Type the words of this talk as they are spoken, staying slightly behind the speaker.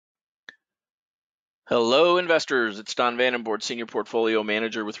Hello, investors. It's Don Vandenbord, Senior Portfolio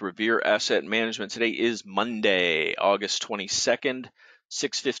Manager with Revere Asset Management. Today is Monday, August 22nd,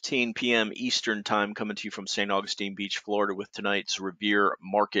 6:15 p.m. Eastern Time, coming to you from St. Augustine Beach, Florida, with tonight's Revere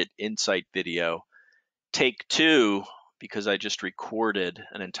Market Insight video. Take two, because I just recorded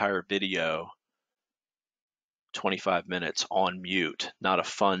an entire video, 25 minutes on mute. Not a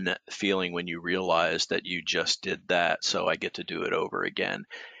fun feeling when you realize that you just did that, so I get to do it over again.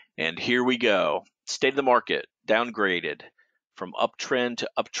 And here we go. State of the market, downgraded from uptrend to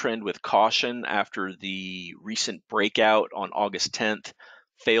uptrend with caution after the recent breakout on August 10th.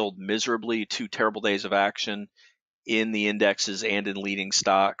 Failed miserably, 2 terrible days of action in the indexes and in leading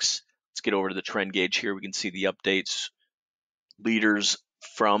stocks. Let's get over to the trend gauge here. We can see the updates. Leaders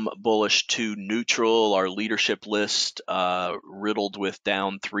from bullish to neutral. Our leadership list riddled with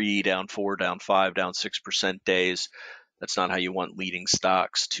down 3, down 4, down 5, down 6% days. That's not how you want leading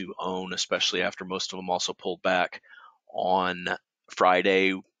stocks to own, especially after most of them also pulled back on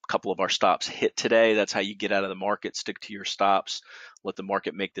Friday. A couple of our stops hit today. That's how you get out of the market. Stick to your stops. Let the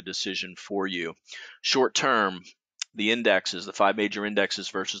market make the decision for you. Short term, the indexes, the 5 major indexes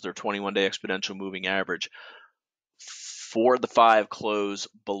versus their 21-day exponential moving average. 4 of the 5 close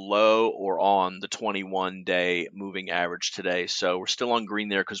below or on the 21-day moving average today. So we're still on green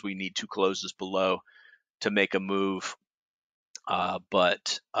there because we need 2 closes below to make a move.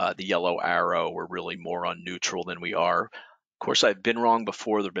 But the yellow arrow, we're really more on neutral than we are. Of course, I've been wrong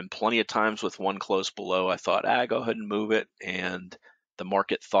before. There have been plenty of times with 1 close below, I thought, go ahead and move it, and the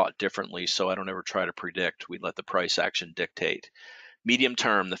market thought differently, so I don't ever try to predict. We let the price action dictate. Medium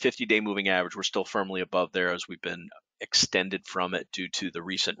term, the 50-day moving average, we're still firmly above there as we've been extended from it due to the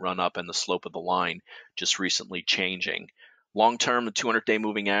recent run-up and the slope of the line just recently changing. Long term, the 200-day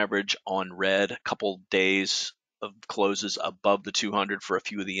moving average on red, a couple days of closes above the 200 for a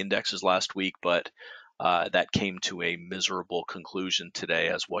few of the indexes last week, but that came to a miserable conclusion today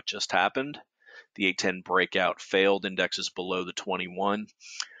as what just happened. The 810 breakout failed, indexes below the 21.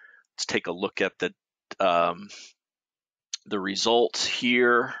 Let's take a look at the results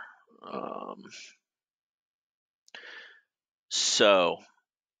here.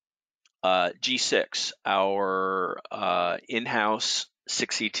 G6, our in-house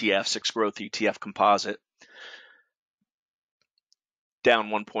 6 ETF, 6 growth ETF composite, down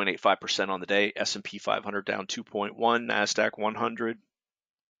 1.85% on the day. S&P 500 down 2.1, NASDAQ 100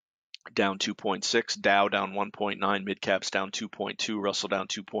 down 2.6, Dow down 1.9, midcaps down 2.2, Russell down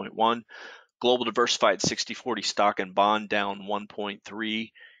 2.1. Global diversified 60/40 stock and bond down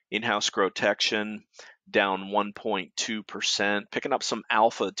 1.3, in-house GROTECTION down 1.2%, picking up some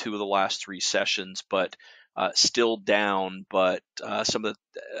alpha 2 of the last 3 sessions, but still down. But some of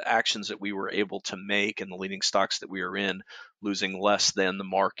the actions that we were able to make and the leading stocks that we are in, losing less than the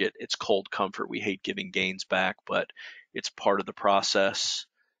market. It's cold comfort. We hate giving gains back, but it's part of the process.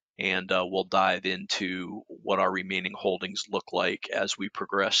 And we'll dive into what our remaining holdings look like as we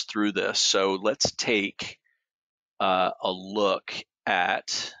progress through this. So let's take a look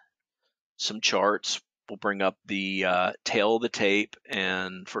at some charts. We'll bring up the tail of the tape.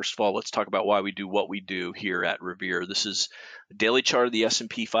 And first of all, let's talk about why we do what we do here at Revere. This is a daily chart of the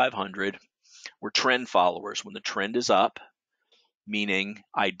S&P 500. We're trend followers. When the trend is up, meaning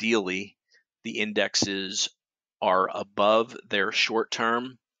ideally the indexes are above their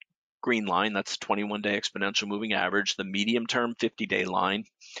short-term green line, that's 21-day exponential moving average, the medium-term 50-day line,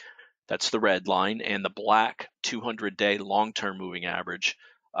 that's the red line, and the black 200-day long-term moving average.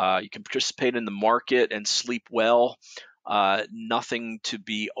 You can participate in the market and sleep well. Nothing to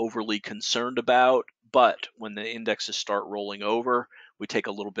be overly concerned about, but when the indexes start rolling over, we take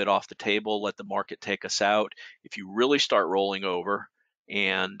a little bit off the table, let the market take us out. If you really start rolling over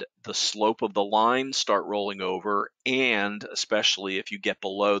and the slope of the line start rolling over, and especially if you get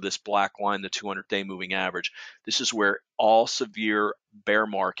below this black line, the 200-day moving average, this is where all severe bear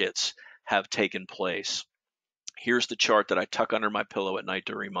markets have taken place. Here's the chart that I tuck under my pillow at night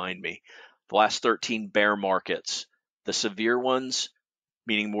to remind me. The last 13 bear markets, the severe ones,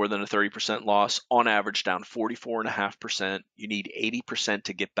 meaning more than a 30% loss, on average down 44.5%. You need 80%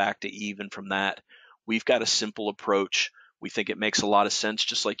 to get back to even from that. We've got a simple approach. We think it makes a lot of sense,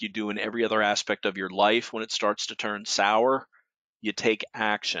 just like you do in every other aspect of your life. When it starts to turn sour, you take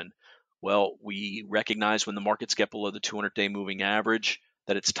action. Well, we recognize when the markets get below the 200-day moving average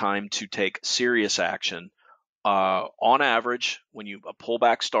that it's time to take serious action. On average, when a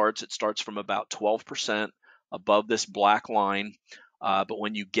pullback starts, it starts from about 12% above this black line. But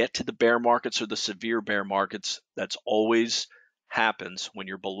when you get to the bear markets or the severe bear markets, that's always happens when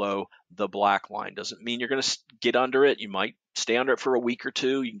you're below the black line. Doesn't mean you're going to get under it. You might stay under it for a week or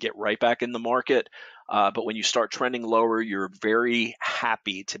two. You can get right back in the market. But when you start trending lower, you're very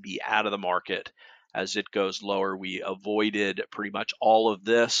happy to be out of the market as it goes lower. We avoided pretty much all of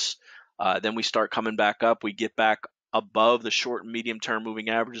this. Then we start coming back up. We get back above the short and medium term moving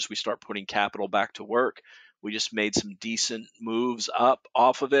averages. We start putting capital back to work. We just made some decent moves up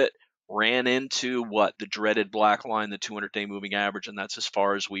off of it, ran into what? The dreaded black line, the 200-day moving average, and that's as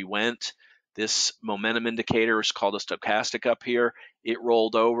far as we went. This momentum indicator is called a stochastic up here. It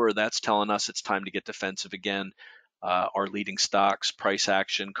rolled over. That's telling us it's time to get defensive again. Our leading stocks price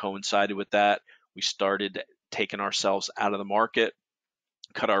action coincided with that. We started taking ourselves out of the market,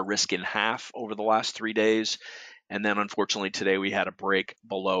 cut our risk in half over the last 3 days. And then unfortunately today we had a break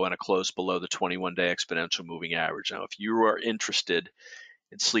below and a close below the 21-day exponential moving average. Now, if you are interested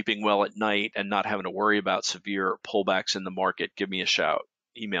in sleeping well at night and not having to worry about severe pullbacks in the market, give me a shout.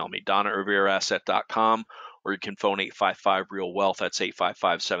 Email me, don@revereasset.com, or you can phone 855-REAL-WEALTH. That's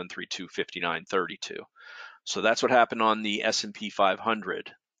 855-732-5932. So that's what happened on the S&P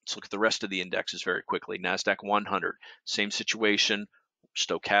 500. Let's look at the rest of the indexes very quickly. NASDAQ 100, same situation.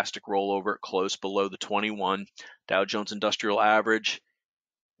 Stochastic rollover, close below the 21. Dow Jones Industrial Average,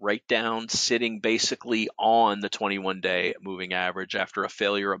 right down, sitting basically on the 21-day moving average after a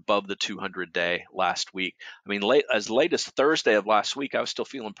failure above the 200-day last week. I mean, as late as Thursday of last week, I was still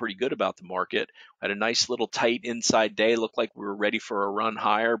feeling pretty good about the market. Had a nice little tight inside day, looked like we were ready for a run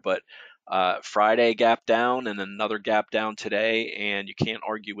higher, but Friday gap down and another gap down today, and you can't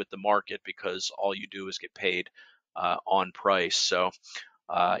argue with the market because all you do is get paid on price. So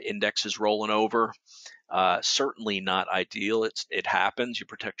index is rolling over. Certainly not ideal. It happens. You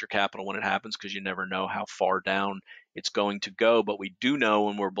protect your capital when it happens because you never know how far down it's going to go. But we do know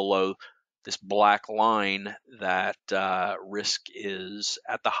when we're below this black line that risk is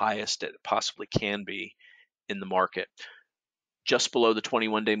at the highest it possibly can be in the market. Just below the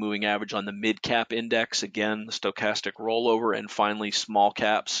 21-day moving average on the mid-cap index. Again, the stochastic rollover, and finally small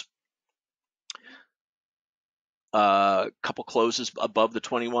caps. Couple closes above the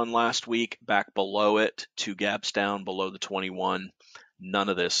 21 last week, back below it, 2 gaps down below the 21. None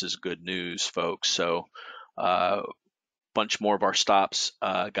of this is good news, folks. So bunch more of our stops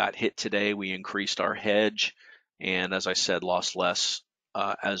got hit today. We increased our hedge, and as I said, lost less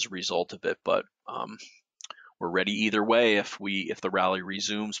as a result of it. But we're ready either way if the rally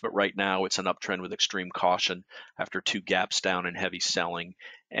resumes. But right now it's an uptrend with extreme caution after 2 gaps down and heavy selling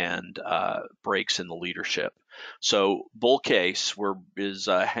and breaks in the leadership. So bull case is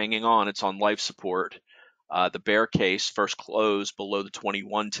hanging on. It's on life support. The bear case first closed below the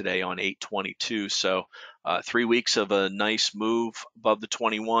 21 today on 822. So 3 weeks of a nice move above the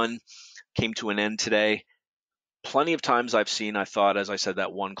 21 came to an end today. Plenty of times I've seen, I thought, as I said,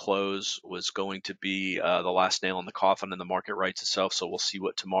 that one close was going to be the last nail in the coffin, and the market rights itself. So we'll see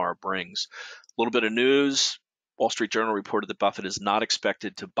what tomorrow brings. A little bit of news. Wall Street Journal reported that Buffett is not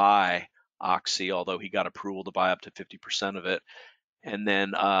expected to buy Oxy, although he got approval to buy up to 50% of it. And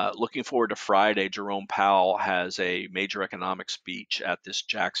then looking forward to Friday, Jerome Powell has a major economic speech at this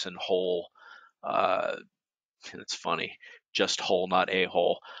Jackson Hole. It's funny, just hole, not a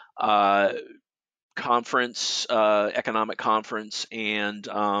hole. Conference, economic conference, and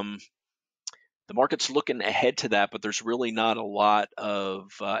the market's looking ahead to that, but there's really not a lot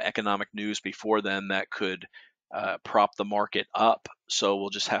of economic news before then that could prop the market up. So we'll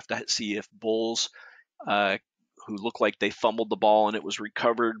just have to see if bulls, who look like they fumbled the ball and it was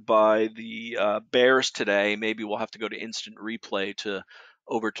recovered by the bears today, maybe we'll have to go to instant replay to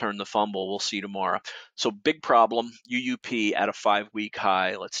overturn the fumble. We'll see tomorrow. So big problem, UUP at a 5-week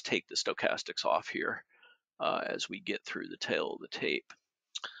high. Let's take the stochastics off here as we get through the tail of the tape.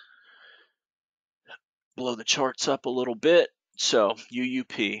 Blow the charts up a little bit. So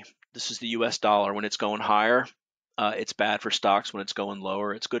UUP, this is the US dollar. When it's going higher, it's bad for stocks. When it's going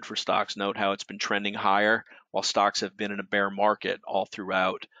lower, it's good for stocks. Note how it's been trending higher while stocks have been in a bear market all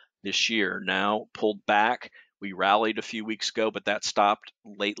throughout this year. Now pulled back. We rallied a few weeks ago, but that stopped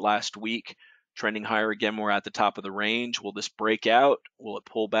late last week. Trending higher again, we're at the top of the range. Will this break out? Will it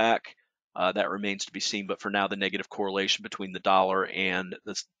pull back? That remains to be seen. But for now, the negative correlation between the dollar and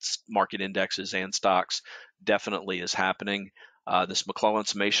the market indexes and stocks definitely is happening. This McClellan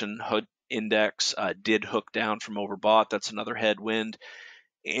summation hood index did hook down from overbought. That's another headwind.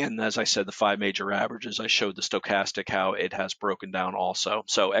 And as I said, the 5 major averages, I showed the stochastic how it has broken down also.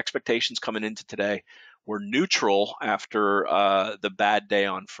 So expectations coming into today were neutral after the bad day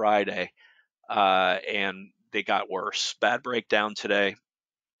on Friday, and they got worse. Bad breakdown today.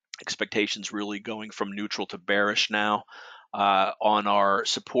 Expectations really going from neutral to bearish now. On our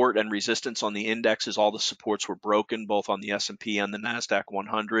support and resistance on the indexes, all the supports were broken, both on the S&P and the NASDAQ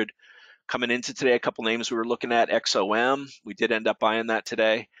 100. Coming into today, a couple names we were looking at, XOM. We did end up buying that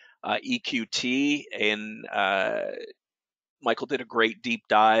today. EQT, and Michael did a great deep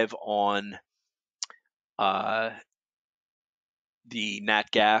dive on the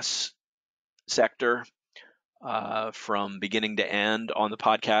nat gas sector from beginning to end on the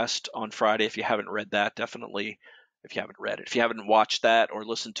podcast on Friday. If you haven't read that, definitely, if you haven't watched that or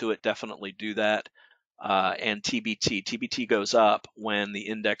listened to it, definitely do that. And TBT goes up when the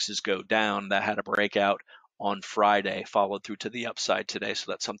indexes go down. That had a breakout on Friday, followed through to the upside today.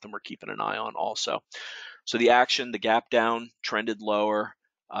 So that's something we're keeping an eye on also. So the action, the gap down, trended lower.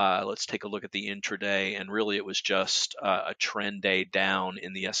 Let's take a look at the intraday, and really it was just a trend day down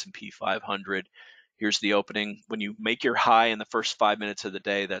in the S&P 500. Here's the opening. When you make your high in the first 5 minutes of the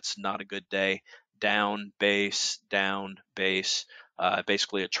day, that's not a good day. Down, base,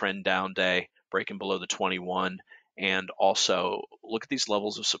 basically a trend down day, breaking below the 21. And also look at these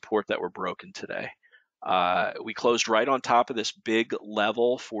levels of support that were broken today. We closed right on top of this big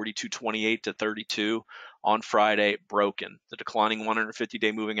level, 42.28 to 32 on Friday, broken. The declining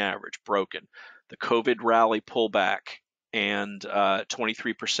 150-day moving average, broken. The COVID rally pullback and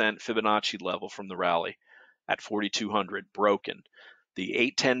 23% Fibonacci level from the rally at 4,200, broken. The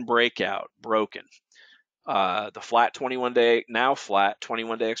 810 breakout, broken. The flat 21-day, now flat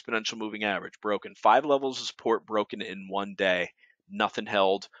 21-day exponential moving average, broken. 5 levels of support broken in one day. Nothing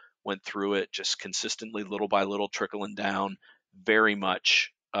held. Went through it just consistently, little by little, trickling down. Very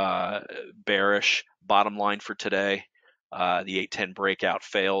much bearish. Bottom line for today, the 810 breakout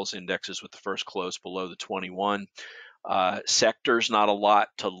fails. Indexes with the first close below the 21. Sectors, not a lot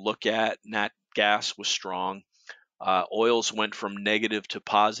to look at. Nat gas was strong. Oils went from negative to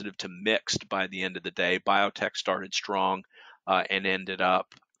positive to mixed by the end of the day. Biotech started strong and ended up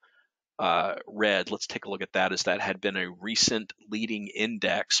red. Let's take a look at that, as that had been a recent leading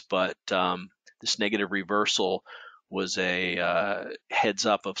index, but this negative reversal was a heads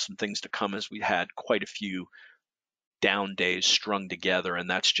up of some things to come, as we had quite a few down days strung together, and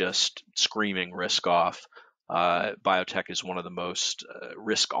that's just screaming risk off. Biotech is one of the most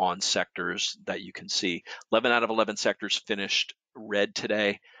risk on sectors that you can see. 11 out of 11 sectors finished red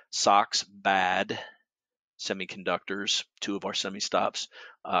today. Stocks bad. Semiconductors, 2 of our semi-stops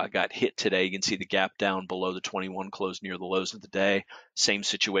got hit today. You can see the gap down below the 21 closed near the lows of the day. Same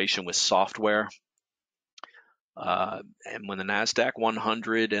situation with software. And when the NASDAQ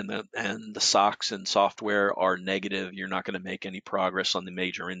 100 and the stocks and software are negative, you're not going to make any progress on the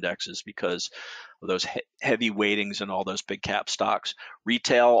major indexes because of those heavy weightings and all those big cap stocks.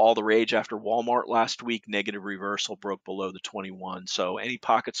 Retail, all the rage after Walmart last week, negative reversal, broke below the 21. So any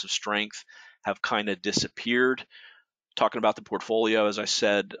pockets of strength have kind of disappeared. Talking about the portfolio, as I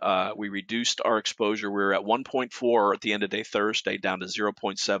said, we reduced our exposure. We were at 1.4 at the end of day Thursday, down to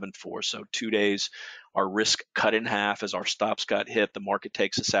 0.74. So 2 days, our risk cut in half as our stops got hit. The market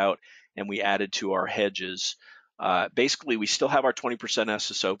takes us out, and we added to our hedges. Basically, we still have our 20%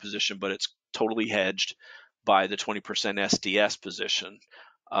 SSO position, but it's totally hedged by the 20% SDS position.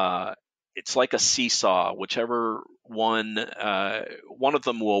 It's like a seesaw. Whichever one of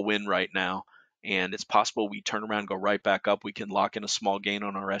them will win right now. And it's possible we turn around, go right back up. We can lock in a small gain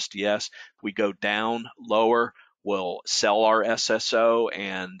on our SDS. If we go down lower, we'll sell our SSO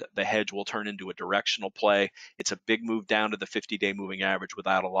and the hedge will turn into a directional play. It's a big move down to the 50-day moving average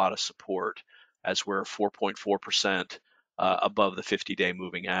without a lot of support, as we're 4.4% above the 50-day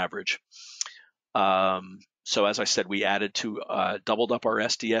moving average. So as I said, we added to, doubled up our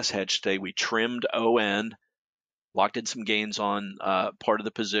SDS hedge today. We trimmed ON, locked in some gains on part of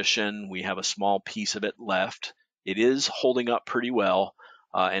the position. We have a small piece of it left. It is holding up pretty well,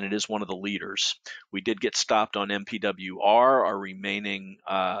 and it is one of the leaders. We did get stopped on MPWR, our remaining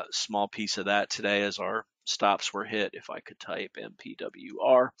small piece of that today, as our stops were hit. If I could type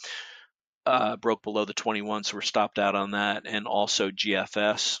MPWR, broke below the 21, so we're stopped out on that. And also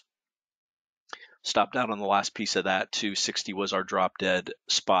GFS, stopped out on the last piece of that too. 60 was our drop dead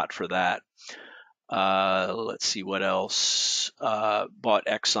spot for that. Let's see what else. Bought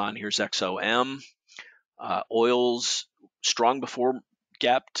Exxon. Here's XOM. Oils strong before,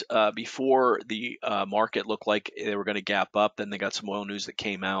 gapped before the market looked like they were going to gap up. Then they got some oil news that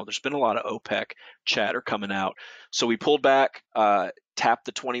came out. There's been a lot of OPEC chatter coming out. So we pulled back, tapped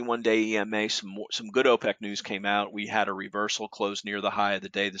the 21-day EMA. Some good OPEC news came out. We had a reversal, close near the high of the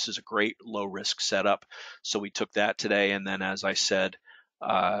day. This is a great low risk setup. So we took that today. And then, as I said,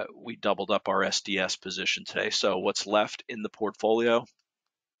 we doubled up our SDS position today. So what's left in the portfolio?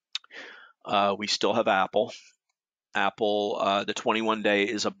 We still have Apple. Apple, the 21-day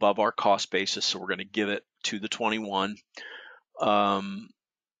is above our cost basis, so we're going to give it to the 21.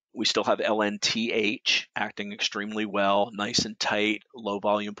 We still have LNTH acting extremely well, nice and tight, low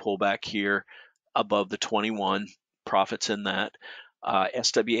volume pullback here above the 21, profits in that.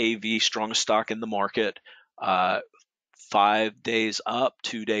 SWAV, strongest stock in the market, 5 days up,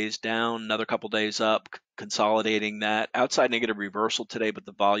 2 days down, another couple days up, consolidating that. Outside negative reversal today, but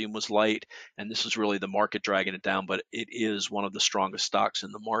the volume was light, and this is really the market dragging it down, but it is one of the strongest stocks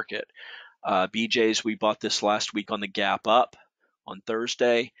in the market. BJ's, we bought this last week on the gap up on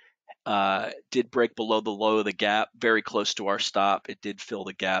Thursday. Did break below the low of the gap, very close to our stop. It did fill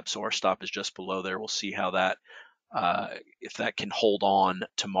the gap, so our stop is just below there. We'll see how that, if that can hold on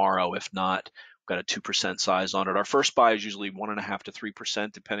tomorrow. If not, we've got a 2% size on it. Our first buy is usually 1.5 to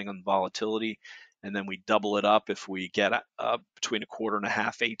 3%, depending on the volatility, and then we double it up if we get between 1/4 and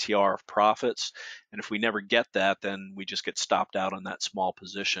 1/2 ATR of profits. And if we never get that, then we just get stopped out on that small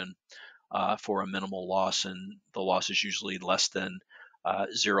position for a minimal loss, and the loss is usually less than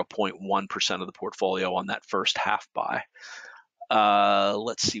 0.1% of the portfolio on that first half buy.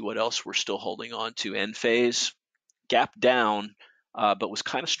 Let's see what else we're still holding on to. Enphase, gap down, but was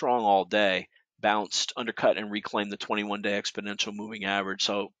kind of strong all day. Bounced, undercut, and reclaimed the 21-day exponential moving average.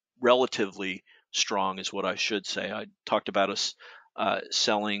 So relatively strong is what I should say. I talked about us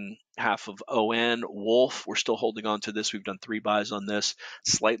selling half of ON. Wolf, we're still holding on to this. We've done 3 buys on this.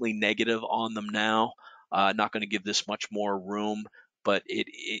 Slightly negative on them now. Not going to give this much more room, but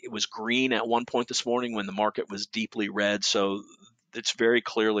it was green at one point this morning when the market was deeply red. So it's very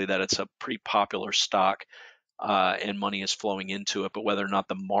clearly that it's a pretty popular stock, and money is flowing into it. But whether or not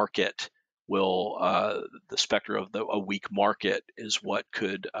the market will, the specter of a weak market is what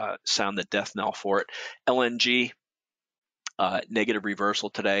could sound the death knell for it. LNG, negative reversal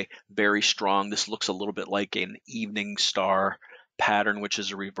today, very strong. This looks a little bit like an evening star pattern, which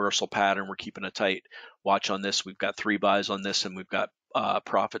is a reversal pattern. We're keeping a tight watch on this. We've got 3 buys on this, and we've got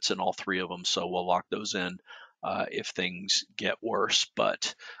profits in all 3 of them, so we'll lock those in if things get worse.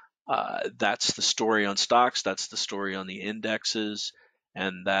 But that's the story on stocks. That's the story on the indexes,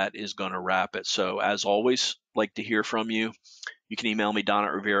 and that is going to wrap it. So as always, like to hear from you. You can email me,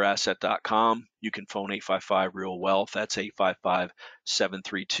 don@revereasset.com. You can phone 855-REAL-WEALTH. That's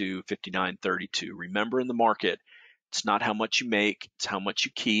 855-732-5932. Remember, in the market, it's not how much you make, it's how much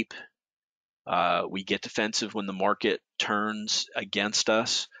you keep. We get defensive when the market turns against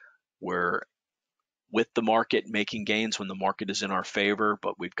us. We're with the market making gains when the market is in our favor,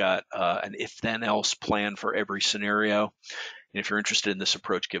 but we've got an if-then-else plan for every scenario. And if you're interested in this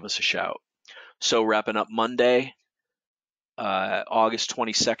approach, give us a shout. So wrapping up Monday, August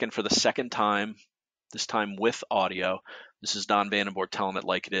 22nd for the second time, this time with audio. This is Don Vandenbord telling it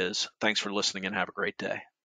like it is. Thanks for listening and have a great day.